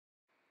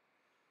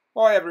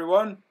Hi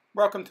everyone,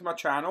 welcome to my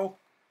channel.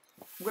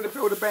 I'm going to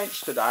build a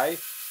bench today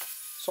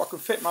so I can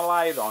fit my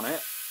lathe on it,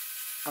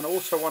 and I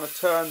also want to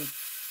turn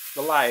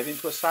the lathe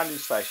into a sanding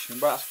station,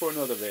 but that's for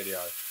another video.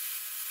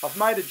 I've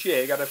made a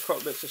jig out of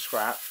cut bits of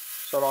scrap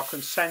so that I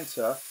can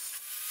centre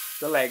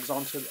the legs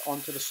onto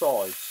the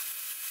sides.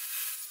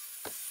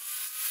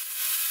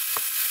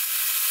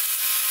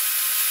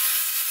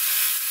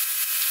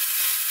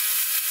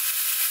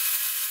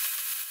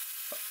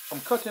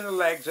 I'm cutting the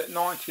legs at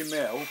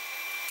 90mm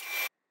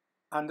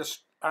and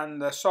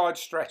the side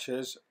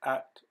stretchers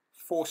at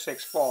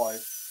 465,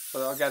 so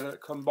that I get a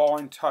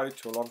combined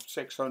total of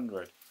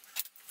 600.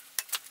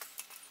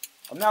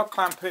 I'm now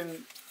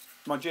clamping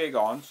my jig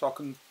on so I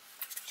can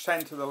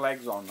centre the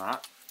legs on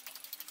that.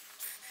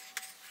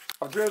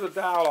 I've drilled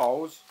the dowel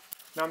holes.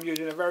 Now I'm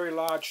using a very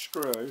large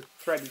screw,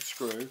 threaded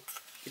screw,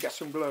 to get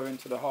some glue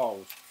into the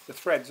holes. The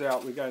thread's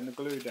out, we're going the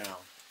glue down.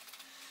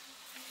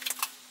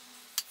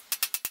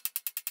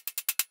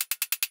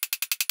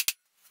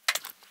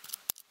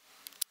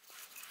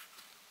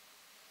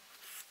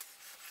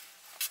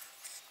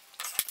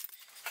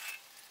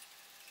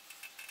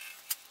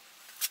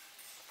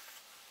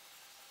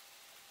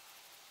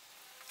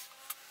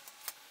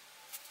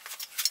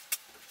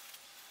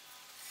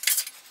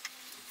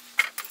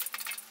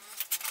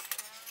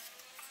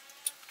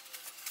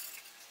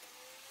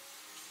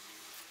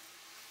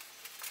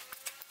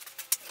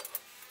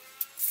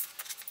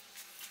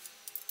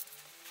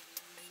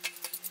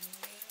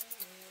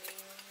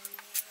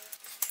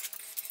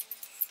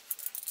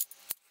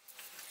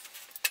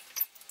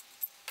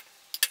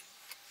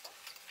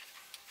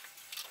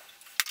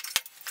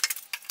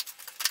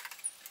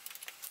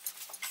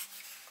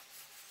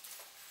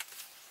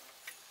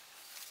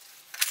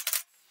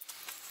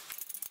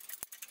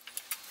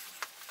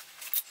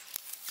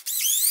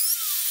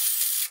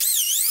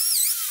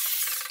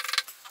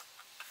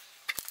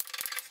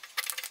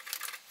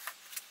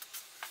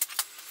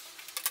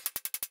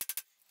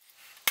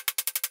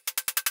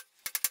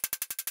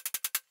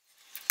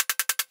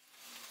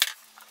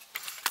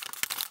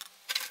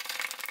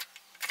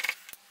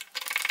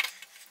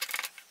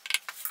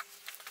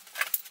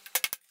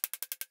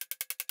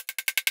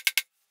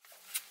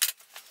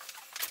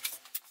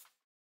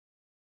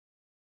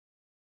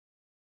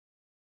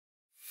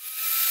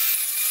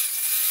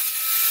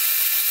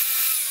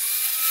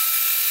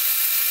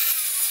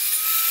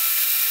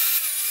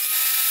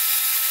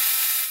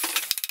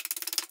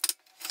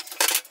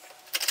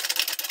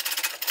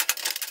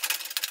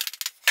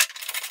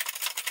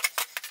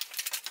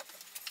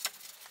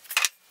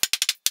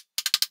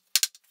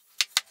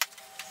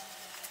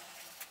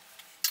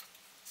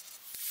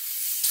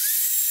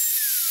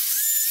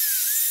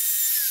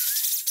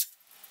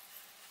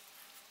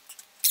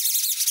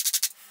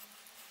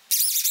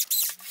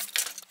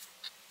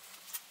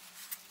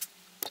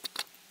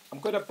 I'm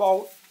going to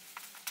bolt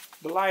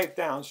the lathe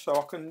down so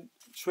I can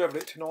swivel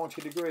it to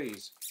 90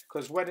 degrees,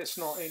 because when it's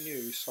not in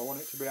use I want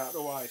it to be out of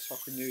the way so I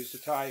can use the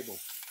table.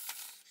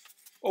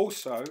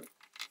 Also,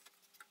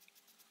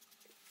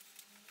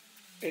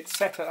 it's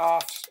set at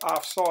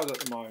half side at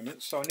the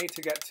moment, so I need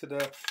to get to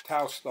the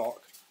tailstock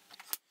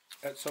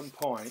at some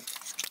point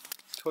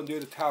to undo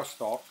the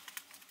tailstock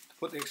to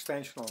put the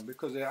extension on,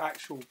 because the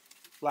actual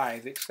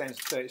lathe extends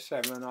to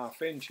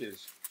 37.5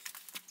 inches.